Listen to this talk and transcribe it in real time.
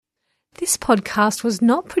This podcast was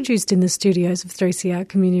not produced in the studios of 3CR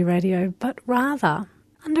Community Radio, but rather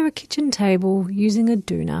under a kitchen table using a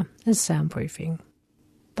doona as soundproofing.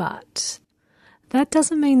 But that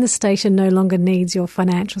doesn't mean the station no longer needs your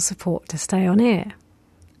financial support to stay on air.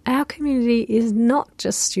 Our community is not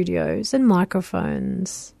just studios and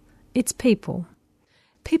microphones. It's people.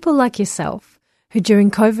 People like yourself who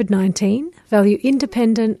during COVID-19 value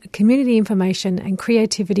independent community information and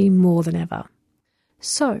creativity more than ever.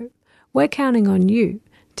 So, we're counting on you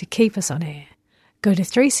to keep us on air. Go to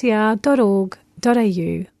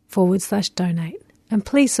 3cr.org.au/donate and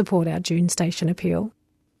please support our June station appeal.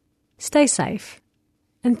 Stay safe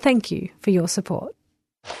and thank you for your support.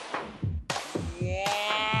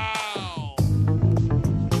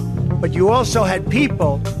 But you also had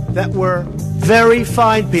people that were very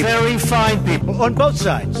fine people on both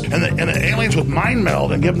sides. And the aliens with mind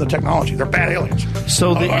meld and give them the technology. They're bad aliens.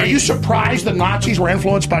 So are you surprised that Nazis were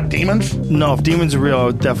influenced by demons? No, if demons are real, I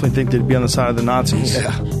would definitely think they'd be on the side of the Nazis.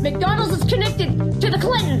 Yeah. McDonald's is connected to the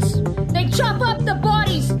Clintons. They chop up the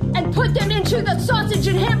bodies and put them into the sausage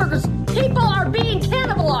and hamburgers. People are being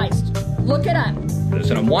cannibalized. Look it up. And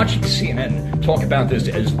I'm watching CNN talk about this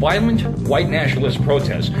as violent white nationalist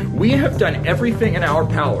protests. We have done everything in our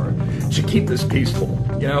power to keep this peaceful,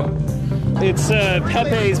 you know? It's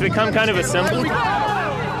Pepe's become kind of a symbol.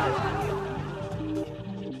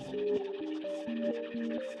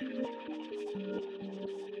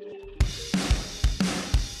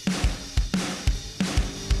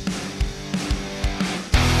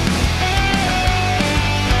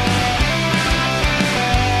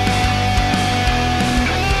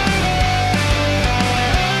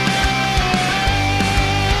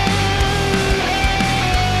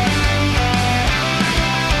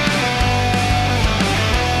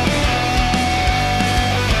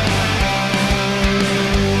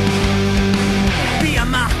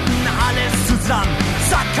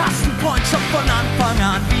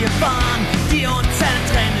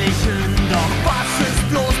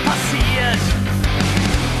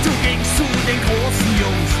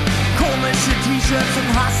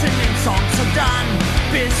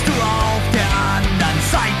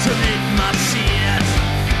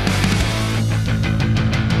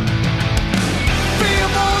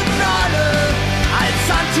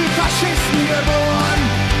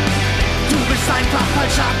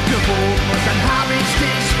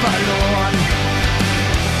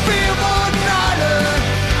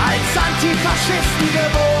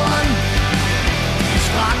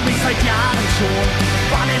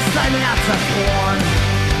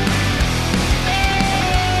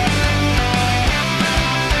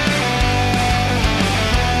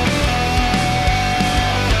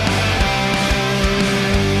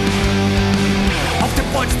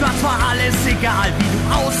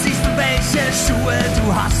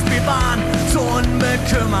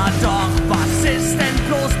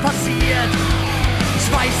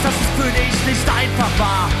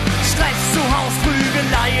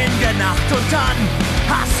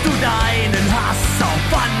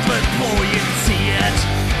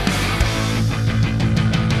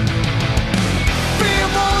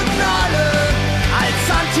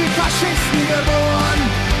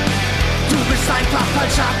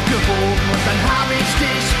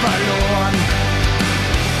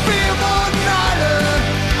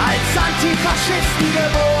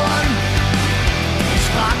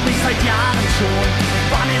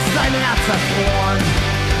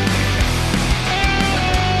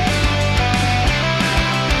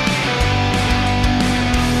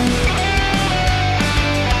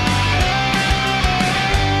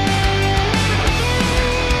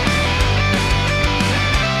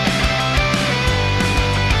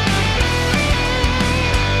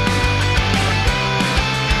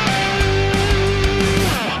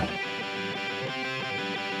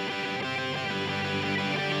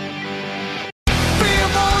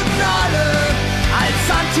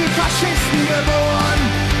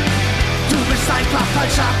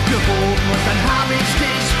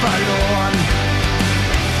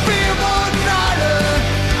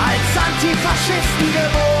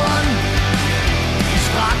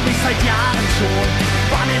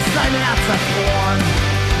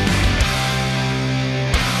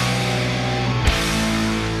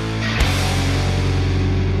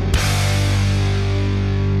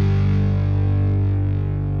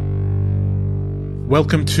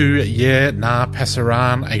 Welcome to Yeah Nah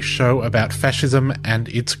Pasaran, a show about fascism and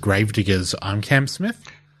its gravediggers. I'm Cam Smith.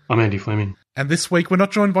 I'm Andy Fleming. And this week we're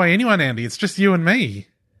not joined by anyone, Andy. It's just you and me.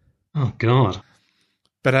 Oh, God.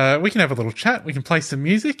 But we can have a little chat. We can play some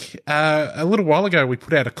music. A little while ago we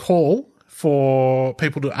put out a call for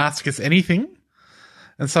people to ask us anything.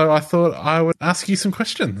 And so I thought I would ask you some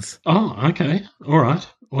questions. Oh, okay. All right.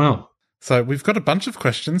 Wow. So we've got a bunch of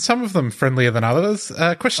questions, some of them friendlier than others.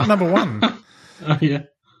 Question number 1. Oh, yeah.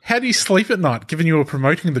 How do you sleep at night, given you are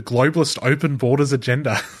promoting the globalist open borders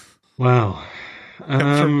agenda? Wow.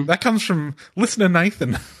 That comes from listener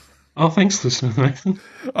Nathan. Oh, thanks, listener Nathan.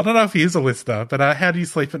 I don't know if he is a listener, but how do you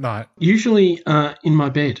sleep at night? Usually in my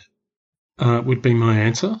bed would be my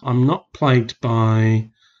answer. I'm not plagued by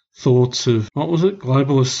thoughts of, what was it,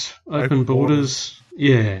 globalist open borders?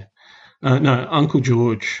 Yeah. No, Uncle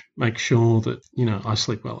George makes sure that, I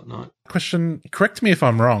sleep well at night. Question, correct me if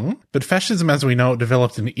I'm wrong, but fascism as we know it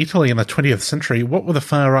developed in Italy in the 20th century. What were the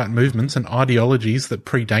far-right movements and ideologies that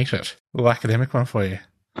predate it? A little academic one for you.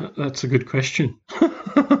 That's a good question.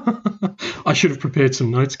 I should have prepared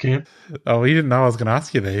some notes, Cam. Oh, you didn't know I was going to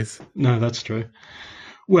ask you these. No, that's true.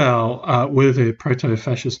 Well, were there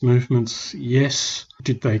proto-fascist movements? Yes.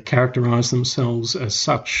 Did they characterise themselves as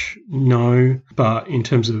such? No. But in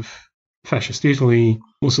terms of fascist Italy,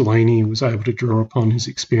 Mussolini was able to draw upon his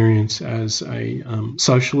experience as a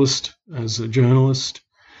socialist, as a journalist,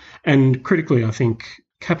 and critically, I think,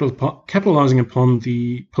 capitalising upon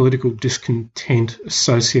the political discontent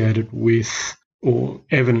associated with, or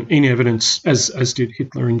in evidence, as did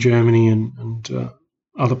Hitler in Germany and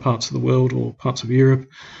other parts of the world or parts of Europe,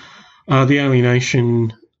 the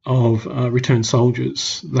alienation of returned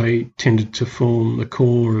soldiers. They tended to form the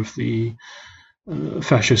core of the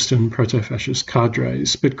fascist and proto-fascist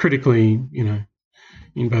cadres. But critically,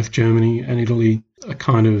 in both Germany and Italy, a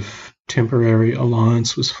kind of temporary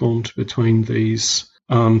alliance was formed between these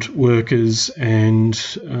armed workers and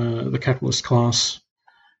the capitalist class.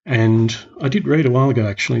 And I did read a while ago,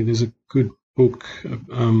 actually, there's a good book,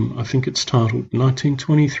 I think it's titled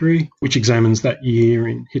 1923, which examines that year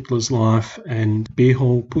in Hitler's life and beer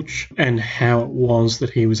hall putsch, and how it was that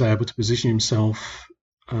he was able to position himself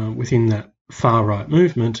within that far-right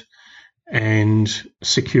movement and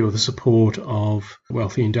secure the support of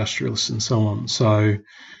wealthy industrialists and so on. So,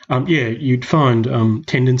 you'd find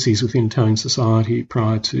tendencies within Italian society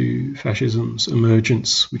prior to fascism's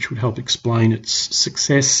emergence, which would help explain its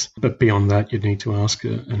success. But beyond that, you'd need to ask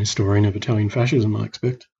an historian of Italian fascism, I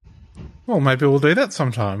expect. Well, maybe we'll do that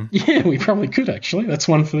sometime. Yeah, we probably could, actually. That's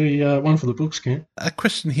one for the books, Ken. A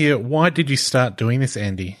question here. Why did you start doing this,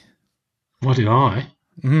 Andy? Why did I?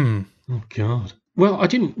 Oh, God. Well, I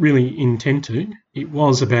didn't really intend to. It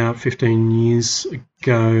was about 15 years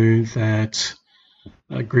ago that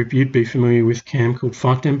a group you'd be familiar with, Cam, called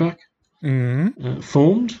Fight Them Back,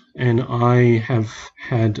 formed, and I have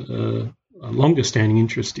had a longer-standing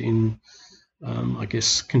interest in,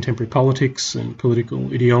 contemporary politics and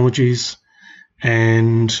political ideologies.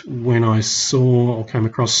 And when I saw or came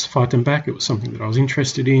across Fight Them Back, it was something that I was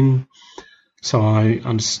interested in. So I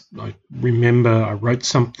remember I wrote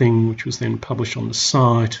something which was then published on the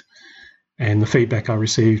site, and the feedback I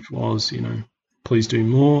received was, please do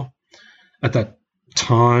more. At that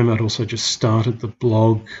time, I'd also just started the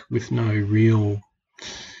blog with no real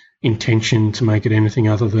intention to make it anything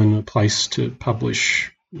other than a place to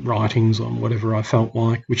publish writings on whatever I felt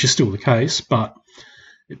like, which is still the case, but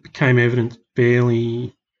it became evident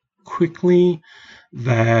fairly quickly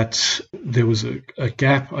that there was a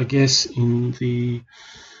gap, I guess, in the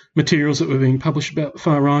materials that were being published about the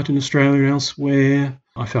far right in Australia and elsewhere.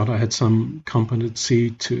 I felt I had some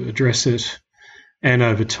competency to address it, and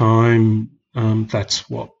over time, that's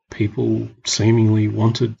what people seemingly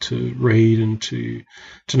wanted to read and to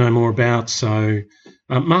know more about. So,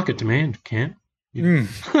 market demand, Cam. And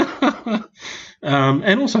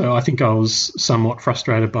also, I think I was somewhat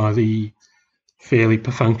frustrated by the fairly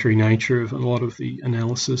perfunctory nature of a lot of the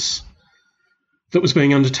analysis that was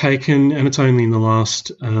being undertaken, and it's only in the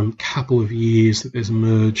last couple of years that there's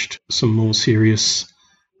emerged some more serious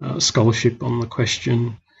scholarship on the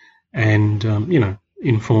question, and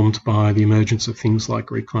informed by the emergence of things like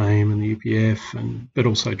Reclaim and the UPF, but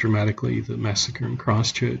also dramatically the massacre in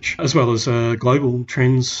Christchurch, as well as global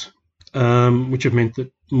trends, which have meant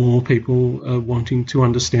that more people are wanting to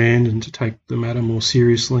understand and to take the matter more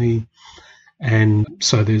seriously. And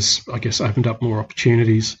so there's, I guess, opened up more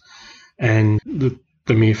opportunities. And the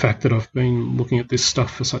mere fact that I've been looking at this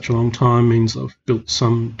stuff for such a long time means I've built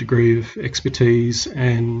some degree of expertise,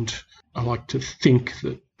 and I like to think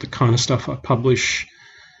that the kind of stuff I publish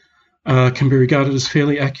can be regarded as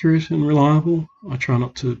fairly accurate and reliable. I try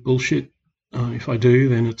not to bullshit. If I do,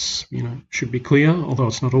 then it's, should be clear, although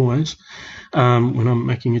it's not always when I'm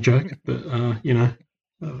making a joke. But,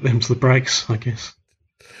 them's the breaks, I guess.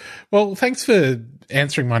 Well, thanks for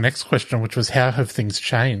answering my next question, which was how have things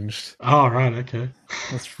changed? Oh, right, okay.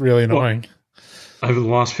 That's really annoying. Over the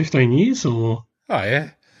last 15 years or? Oh, yeah.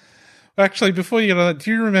 Actually, before you get on that,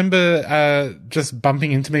 do you remember just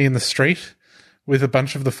bumping into me in the street with a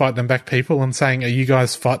bunch of the Fight Them Back people and saying, "Are you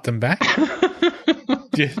guys Fight Them Back?"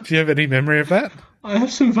 do you have any memory of that? I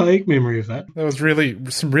have some vague memory of that. That was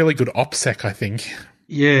some really good OPSEC, I think.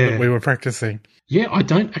 Yeah. That we were practicing. Yeah, I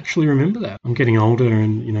don't actually remember that. I'm getting older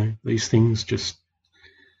and, these things just,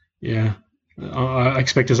 yeah. I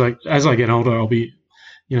expect as I get older, I'll be,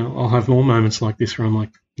 I'll have more moments like this where I'm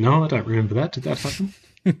like, no, I don't remember that. Did that happen?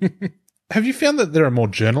 Have you found that there are more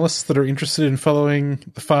journalists that are interested in following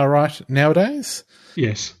the far right nowadays?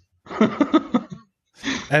 Yes.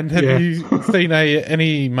 And have you seen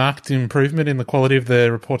any marked improvement in the quality of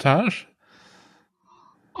the reportage?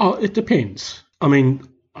 Oh, it depends. I mean,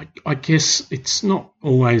 I guess it's not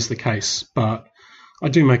always the case, but I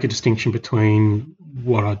do make a distinction between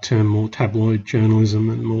what I'd term more tabloid journalism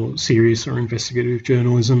and more serious or investigative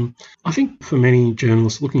journalism. I think for many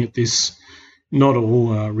journalists looking at this, not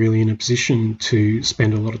all are really in a position to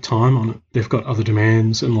spend a lot of time on it. They've got other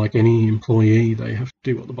demands, and like any employee, they have to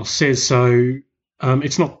do what the boss says. So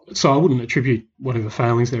it's not. So I wouldn't attribute whatever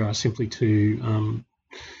failings there are simply to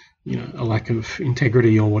a lack of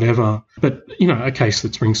integrity or whatever. But a case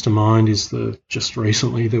that springs to mind is just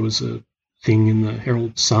recently there was a thing in the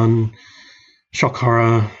Herald Sun, shock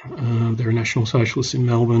horror. They're a National Socialist in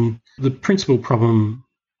Melbourne. The principal problem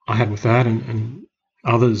I had with that and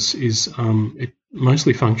others is it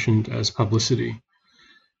mostly functioned as publicity.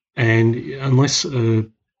 And unless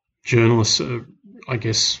journalists are, I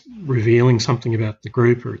guess, revealing something about the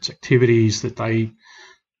group or its activities that they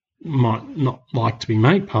might not like to be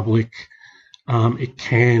made public, it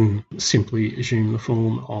can simply assume the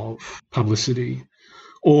form of publicity.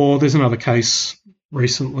 Or there's another case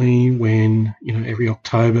recently when, every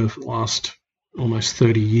October for the last almost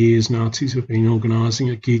 30 years, Nazis have been organising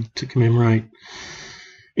a gig to commemorate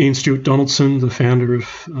Ian Stewart Donaldson, the founder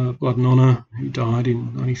of Blood and Honour, who died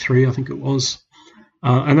in 93, I think it was.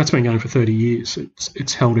 And that's been going for 30 years.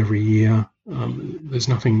 It's held every year. There's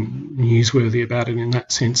nothing newsworthy about it in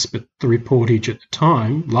that sense, but the reportage at the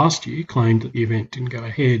time, last year, claimed that the event didn't go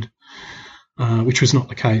ahead, which was not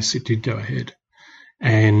the case. It did go ahead.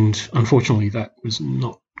 And unfortunately, that was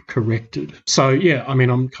not corrected. So, basically,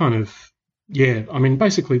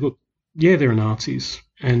 look, there are Nazis,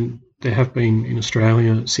 and there have been in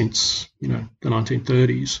Australia since, the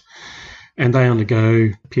 1930s, and they undergo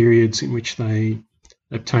periods in which they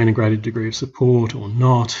obtain a greater degree of support or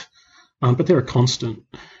not, but they're a constant.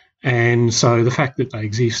 And so the fact that they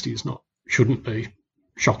exist shouldn't be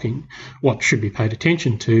shocking. What should be paid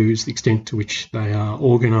attention to is the extent to which they are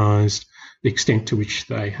organised, the extent to which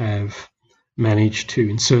they have managed to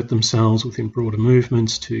insert themselves within broader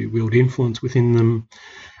movements, to wield influence within them,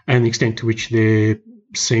 and the extent to which they're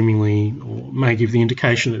seemingly or may give the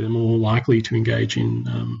indication that they're more likely to engage in,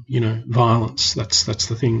 violence. That's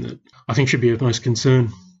the thing that I think should be of most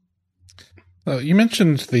concern. Well, you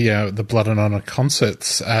mentioned the Blood and Honour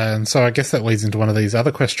concerts, and so I guess that leads into one of these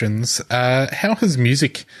other questions. How has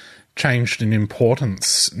music changed in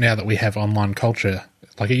importance now that we have online culture?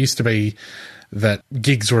 Like, it used to be that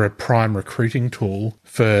gigs were a prime recruiting tool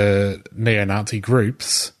for neo-Nazi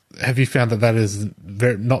groups. Have you found that is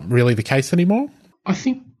not really the case anymore? I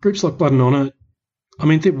think groups like Blood and Honour,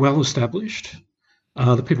 they're well established.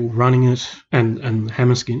 The people running it and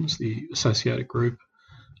Hammerskins, the associated group,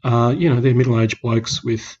 they're middle-aged blokes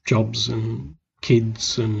with jobs and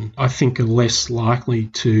kids, and I think are less likely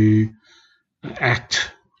to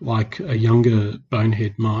act like a younger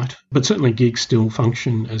bonehead might. But certainly gigs still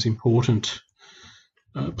function as important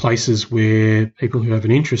places where people who have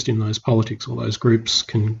an interest in those politics or those groups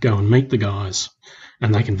can go and meet the guys,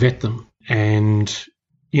 and they can vet them. And,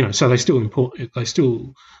 so they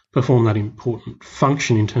still perform that important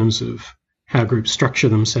function in terms of how groups structure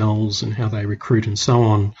themselves and how they recruit and so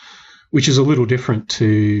on, which is a little different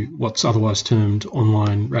to what's otherwise termed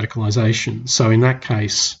online radicalisation. So in that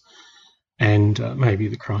case, and maybe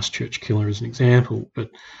the Christchurch killer is an example,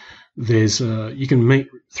 but there's you can meet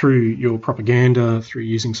through your propaganda, through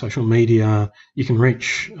using social media, you can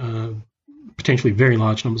reach potentially very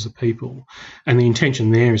large numbers of people. And the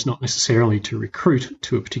intention there is not necessarily to recruit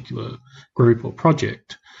to a particular group or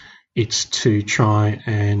project. It's to try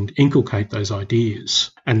and inculcate those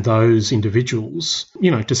ideas. And those individuals,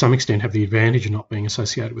 to some extent have the advantage of not being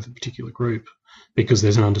associated with a particular group, because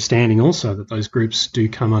there's an understanding also that those groups do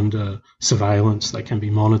come under surveillance, they can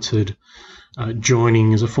be monitored.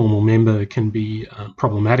 Joining as a formal member can be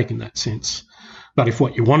problematic in that sense. But if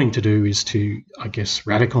what you're wanting to do is to, I guess,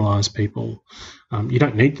 radicalise people, you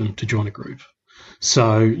don't need them to join a group.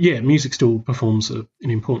 So, music still performs an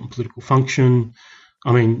important political function.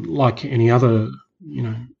 I mean, like any other,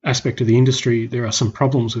 aspect of the industry, there are some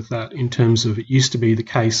problems with that in terms of it used to be the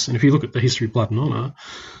case. And if you look at the history of Blood and Honour,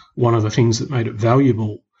 one of the things that made it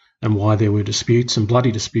valuable and why there were disputes and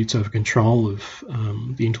bloody disputes over control of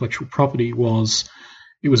the intellectual property was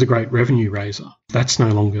it was a great revenue raiser. That's no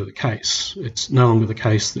longer the case. It's no longer the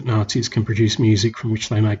case that Nazis can produce music from which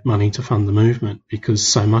they make money to fund the movement because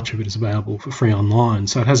so much of it is available for free online.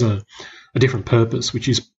 So it has a different purpose, which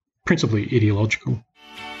is principally ideological.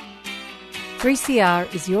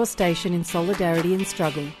 3CR is your station in solidarity and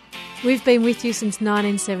struggle. We've been with you since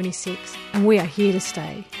 1976 and we are here to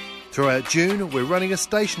stay. Throughout June, we're running a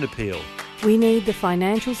station appeal. We need the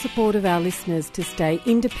financial support of our listeners to stay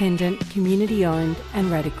independent, community-owned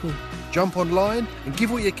and radical. Jump online and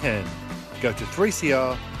give what you can. Go to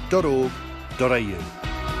 3cr.org.au.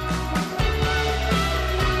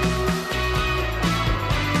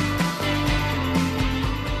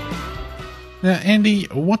 Now, Andy,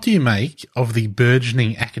 what do you make of the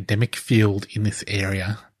burgeoning academic field in this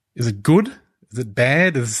area? Is it good? Is it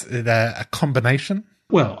bad? Is it a combination?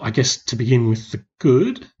 Well, I guess to begin with the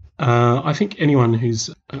good, I think anyone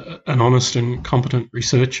who's an honest and competent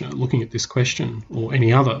researcher looking at this question or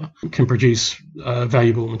any other can produce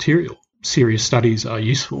valuable material. Serious studies are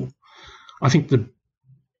useful. I think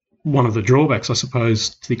one of the drawbacks, I suppose,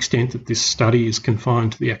 to the extent that this study is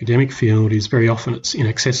confined to the academic field is very often it's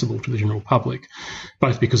inaccessible to the general public,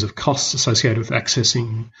 both because of costs associated with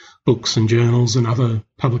accessing books and journals and other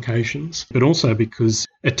publications, but also because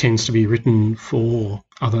it tends to be written for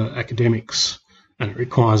other academics and it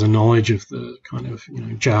requires a knowledge of the kind of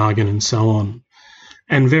jargon and so on.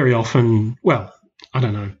 And very often, well, I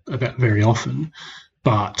don't know about very often,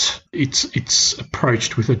 but it's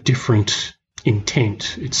approached with a different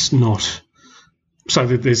intent. It's not so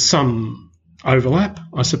that there's some overlap,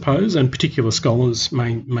 I suppose, and particular scholars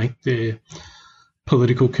may make their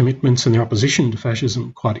political commitments and their opposition to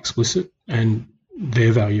fascism quite explicit, and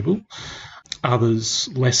they're valuable. Others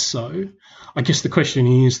less so. I guess the question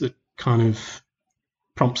is that kind of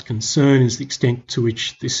prompts concern is the extent to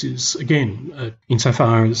which this is, again,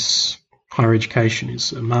 insofar as higher education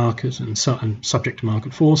is a market and subject to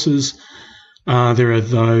market forces. There are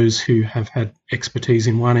those who have had expertise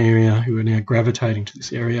in one area who are now gravitating to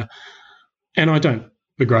this area. And I don't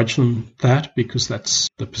begrudge them that because that's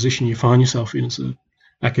the position you find yourself in as an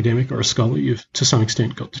academic or a scholar. You've, to some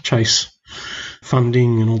extent, got to chase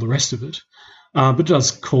funding and all the rest of it. But it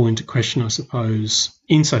does call into question, I suppose,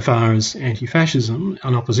 insofar as anti-fascism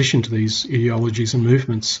and opposition to these ideologies and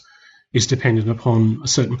movements is dependent upon a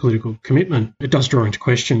certain political commitment. It does draw into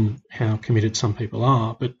question how committed some people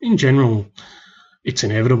are, but in general, it's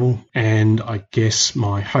inevitable. And I guess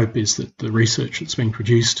my hope is that the research that's being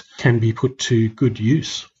produced can be put to good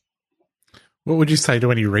use. What would you say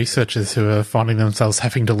to any researchers who are finding themselves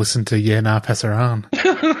having to listen to Yerna Passaran?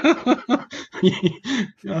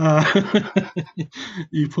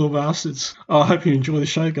 You poor bastards. I hope you enjoy the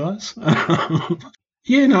show, guys.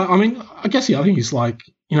 Yeah, no, I mean, I guess the other thing is like,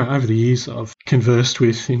 over the years I've conversed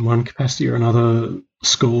with, in one capacity or another,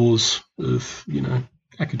 scores of,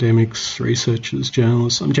 academics, researchers,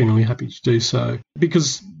 journalists. I'm generally happy to do so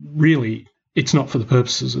because really it's not for the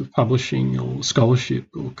purposes of publishing or scholarship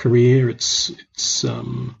or career. It's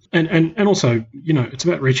and also, it's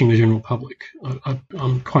about reaching the general public.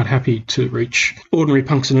 I'm quite happy to reach ordinary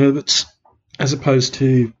punks and herberts as opposed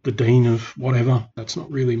to the dean of whatever. That's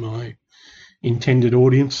not really my intended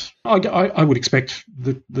audience. I would expect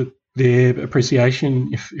that their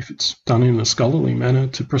appreciation, if it's done in a scholarly manner,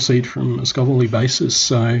 to proceed from a scholarly basis.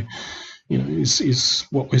 So, is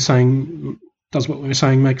what we're saying, does what we're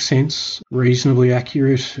saying make sense? Reasonably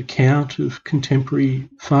accurate account of contemporary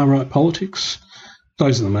far-right politics?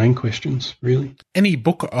 Those are the main questions, really. Any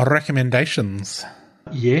book or recommendations?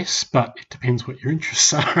 Yes, but it depends what your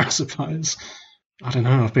interests are, I suppose. I don't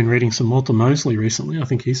know. I've been reading some Walter Mosley recently. I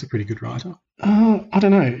think he's a pretty good writer. I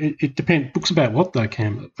don't know. It depends. Books about what, though,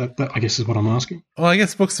 Cam? That I guess is what I'm asking. Well, I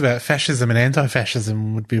guess books about fascism and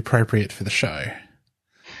anti-fascism would be appropriate for the show.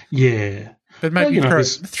 Yeah. But maybe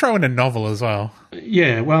throw in a novel as well.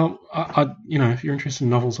 Yeah, well, I if you're interested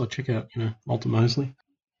in novels, I'd check out, Walter Mosley.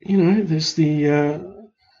 There's the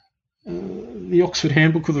Oxford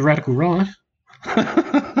Handbook of the Radical Right,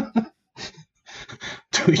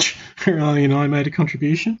 to which Riley and I made a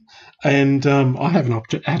contribution. And I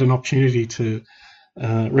haven't had an opportunity to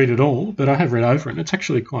read it all, but I have read over it, and it's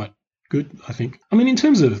actually quite good, I think. I mean, in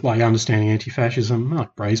terms of understanding anti-fascism,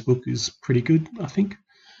 Mark Bray's book is pretty good, I think.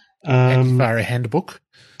 Antifa Handbook.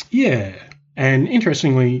 Yeah. And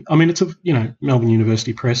interestingly, I mean, it's Melbourne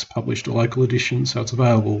University Press published a local edition, so it's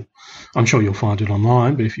available. I'm sure you'll find it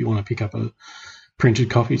online, but if you want to pick up a printed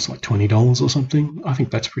copy, it's like $20 or something. I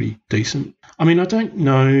think that's pretty decent. I mean, I don't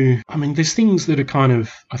know. I mean, there's things that are kind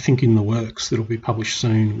of, I think, in the works that'll be published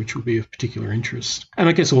soon, which will be of particular interest. And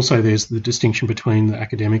I guess also there's the distinction between the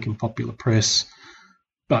academic and popular press.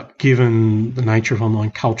 But given the nature of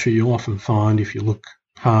online culture, you'll often find, if you look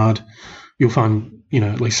hard, you'll find,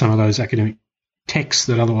 at least some of those academic texts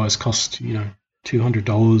that otherwise cost,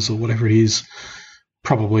 $200 or whatever it is,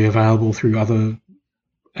 probably available through other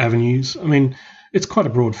avenues. I mean, it's quite a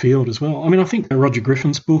broad field as well. I mean, I think Roger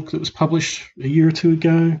Griffin's book that was published a year or two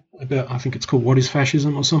ago about, I think it's called What is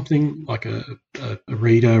Fascism or something, like a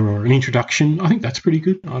reader or an introduction. I think that's pretty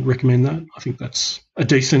good. I'd recommend that. I think that's a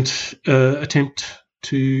decent attempt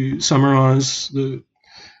to summarise the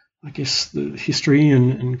history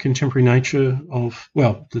and contemporary nature of,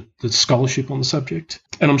 the scholarship on the subject.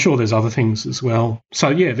 And I'm sure there's other things as well. So,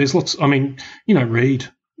 yeah, there's lots. I mean,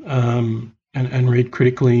 read and read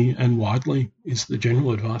critically and widely is the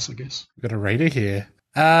general advice, I guess. We've got a reader here.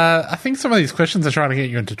 I think some of these questions are trying to get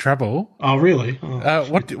you into trouble. Oh, really?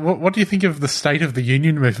 What do you think of the state of the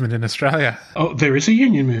union movement in Australia? Oh, there is a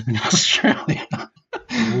union movement in Australia.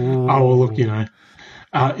 Oh, well, look,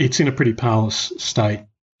 it's in a pretty powerless state,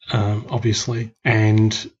 obviously.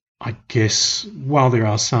 And I guess while there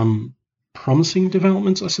are some promising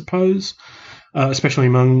developments, I suppose, especially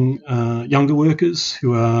among younger workers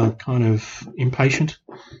who are kind of impatient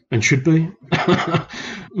and should be,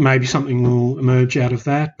 maybe something will emerge out of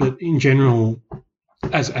that. But in general,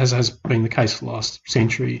 as has been the case for the last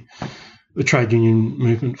century, the trade union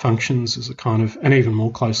movement functions as a kind of, and even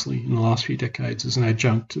more closely in the last few decades, as an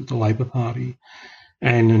adjunct of the Labor Party.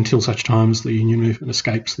 And until such time as the union movement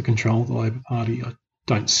escapes the control of the Labor Party, I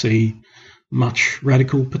don't see much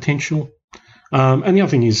radical potential. And the other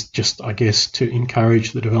thing is just, I guess, to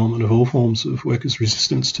encourage the development of all forms of workers'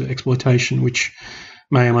 resistance to exploitation, which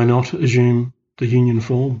may or may not assume the union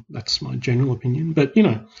form. That's my general opinion. But,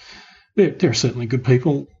 there are certainly good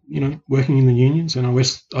people, working in the unions, and I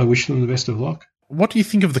wish them the best of luck. What do you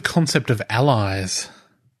think of the concept of allies?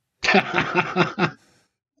 I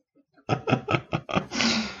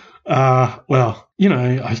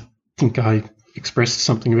think I expressed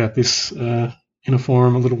something about this in a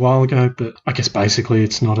forum a little while ago, but I guess basically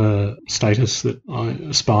it's not a status that I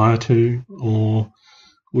aspire to or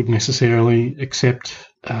would necessarily accept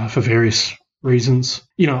for various reasons.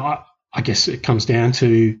 I guess it comes down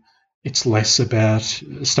to it's less about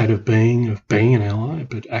a state of being an ally,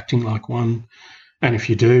 but acting like one. And if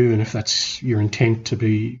you do, and if that's your intent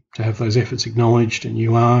to have those efforts acknowledged and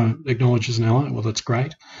you are acknowledged as an ally, well, that's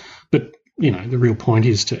great. But, the real point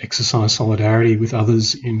is to exercise solidarity with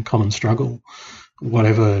others in common struggle,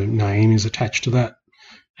 whatever name is attached to that,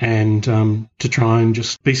 and to try and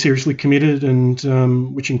just be seriously committed, and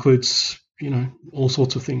which includes, all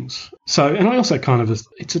sorts of things. So, and I also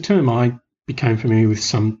it's a term I became familiar with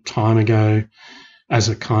some time ago as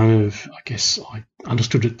a kind of, I guess I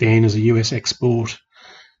understood it then as a US export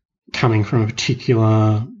coming from a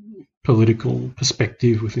particular political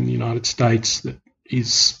perspective within the United States that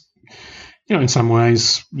is, in some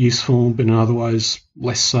ways useful, but in other ways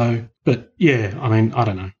less so. But yeah, I mean, I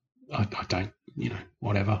don't know. I don't,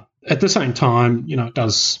 whatever. At the same time, it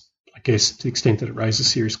does, I guess, to the extent that it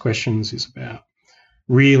raises serious questions, it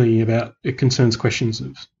concerns questions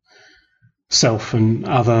of self and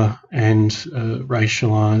other and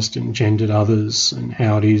racialised and gendered others, and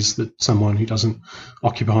how it is that someone who doesn't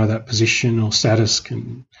occupy that position or status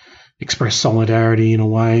can express solidarity in a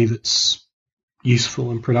way that's useful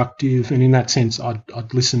and productive. And in that sense,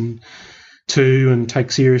 I'd listen to and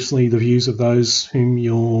take seriously the views of those whom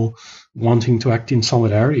you're wanting to act in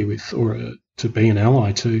solidarity with or to be an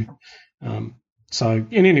ally to. So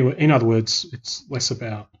in other words, it's less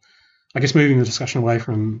about, I guess, moving the discussion away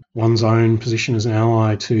from one's own position as an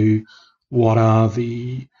ally to what are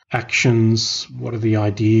the actions, what are the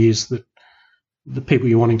ideas that the people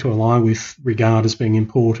you're wanting to ally with regard as being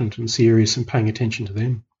important and serious, and paying attention to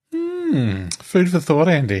them. Food for thought,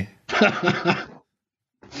 Andy.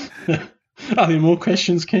 Are there more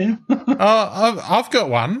questions, Cam? I've got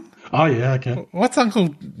one. Oh, yeah, okay. What's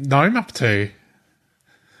Uncle Gnome up to?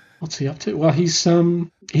 What's he up to? Well, he's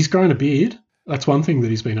grown a beard. That's one thing that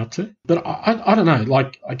he's been up to. But I don't know.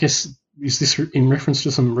 Like, I guess, is this in reference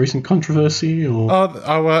to some recent controversy? Or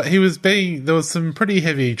there was some pretty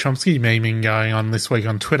heavy Chomsky memeing going on this week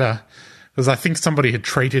on Twitter, because I think somebody had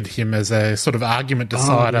treated him as a sort of argument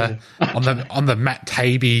decider on the Matt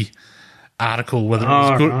Taibbi article, whether it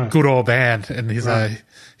was good or bad, and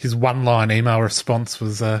his one-line email response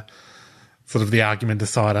was sort of the argument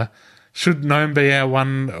decider. Should Gnome be our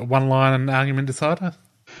one-line argument decider?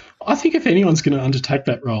 I think if anyone's going to undertake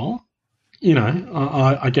that role,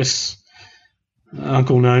 I guess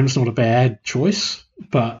Uncle Gnome's not a bad choice,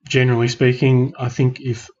 but generally speaking, I think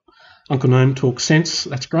if Uncle Gnome talks sense,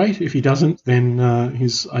 that's great. If he doesn't, then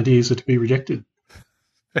his ideas are to be rejected.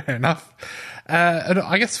 Fair enough. And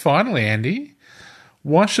I guess finally, Andy,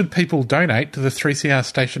 why should people donate to the 3CR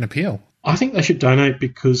Station Appeal? I think they should donate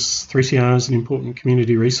because 3CR is an important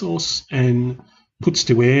community resource and puts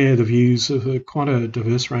to air the views of quite a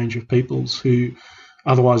diverse range of peoples who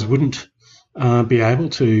otherwise wouldn't be able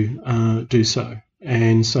to do so.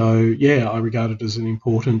 And so, I regard it as an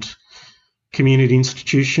important community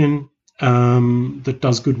institution that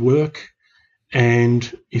does good work.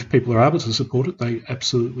 And if people are able to support it, they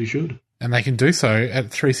absolutely should. And they can do so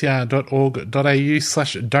at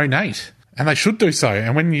 3cr.org.au/donate. And they should do so.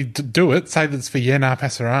 And when you do it, say that it's for Yenar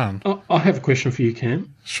Passaran. I have a question for you,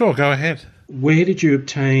 Cam. Sure, go ahead. Where did you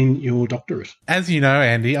obtain your doctorate? As you know,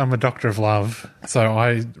 Andy, I'm a doctor of love. So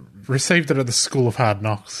I received it at the School of Hard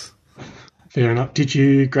Knocks. Fair enough. Did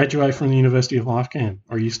you graduate from the University of Life, Cam?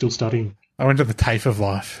 Or are you still studying? I went to the TAFE of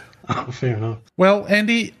Life. Oh, fair enough. Well,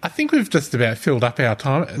 Andy, I think we've just about filled up our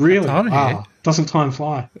time. Really? Here. Doesn't time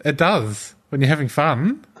fly? It does. When you're having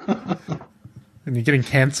fun. And you're getting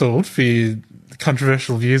cancelled for your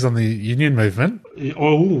controversial views on the union movement.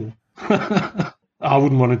 Oh. I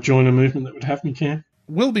wouldn't want to join a movement that would have me, Cam.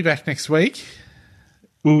 We'll be back next week.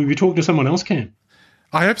 Will we be talking to someone else, Cam?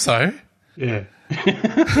 I hope so. Yeah.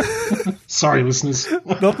 Sorry, listeners.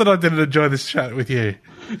 Not that I didn't enjoy this chat with you.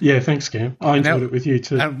 Yeah, thanks, Cam. I enjoyed it with you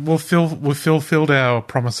too. We've fulfilled our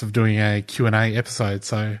promise of doing a Q&A episode.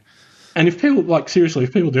 So, and if people seriously,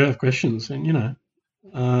 if people do have questions, then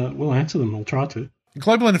we'll answer them. We'll try to.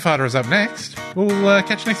 Global Intifada is up next. We'll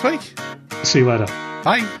catch you next week. See you later.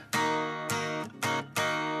 Bye.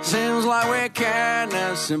 Seems like we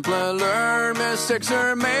can simply learn. Mistakes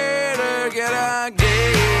are made again.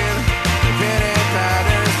 Repeating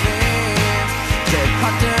patterns mean take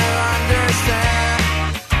hard to understand.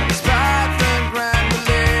 Despite the grand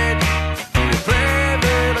belief, only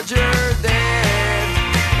privilege you're dead.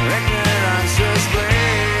 Ignorance is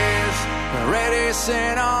bliss. Already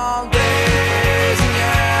seen all days, and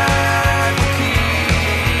yet we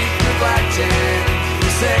keep neglecting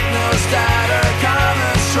the signals that are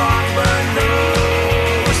coming strong, but no,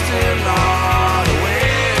 we're still not aware.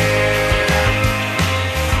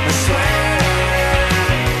 I swear,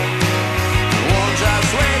 I won't just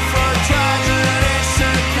wait for tragedies to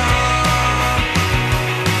come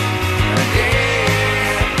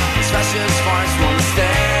again. As fast as fires won't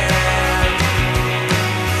stand.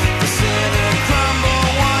 The sin and crumble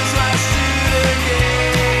once last stood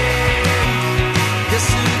again.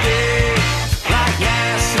 Yesterday, like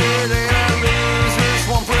yesterday, the losers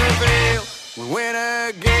won't prevail. We win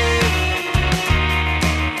again.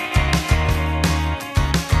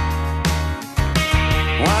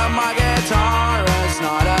 Well, my guitar is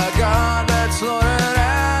not a gun that's loaded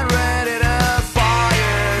and ready to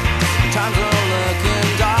fire. Times are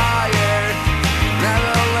looking dire.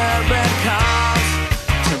 Never let been comes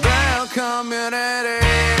to build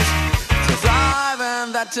communities to thrive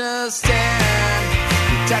and that to stand.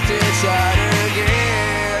 Protect each other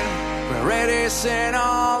again. We're ready, sin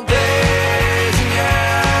all days, and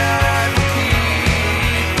yet we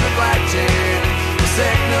keep neglecting the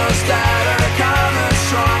signals that are coming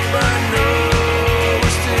strong, but no,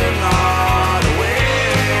 we're still not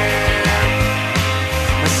aware.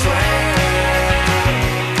 I swear,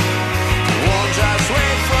 I won't just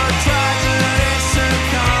wait for tragedies to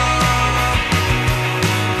come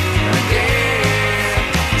again.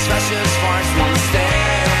 As fast as fires won't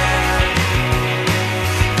stand.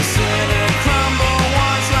 The sin and crumble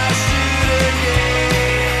once last stood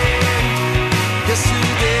again.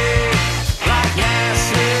 Yesterday, like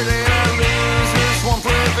yesterday, the losers won't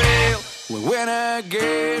prevail. We win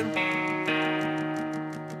again.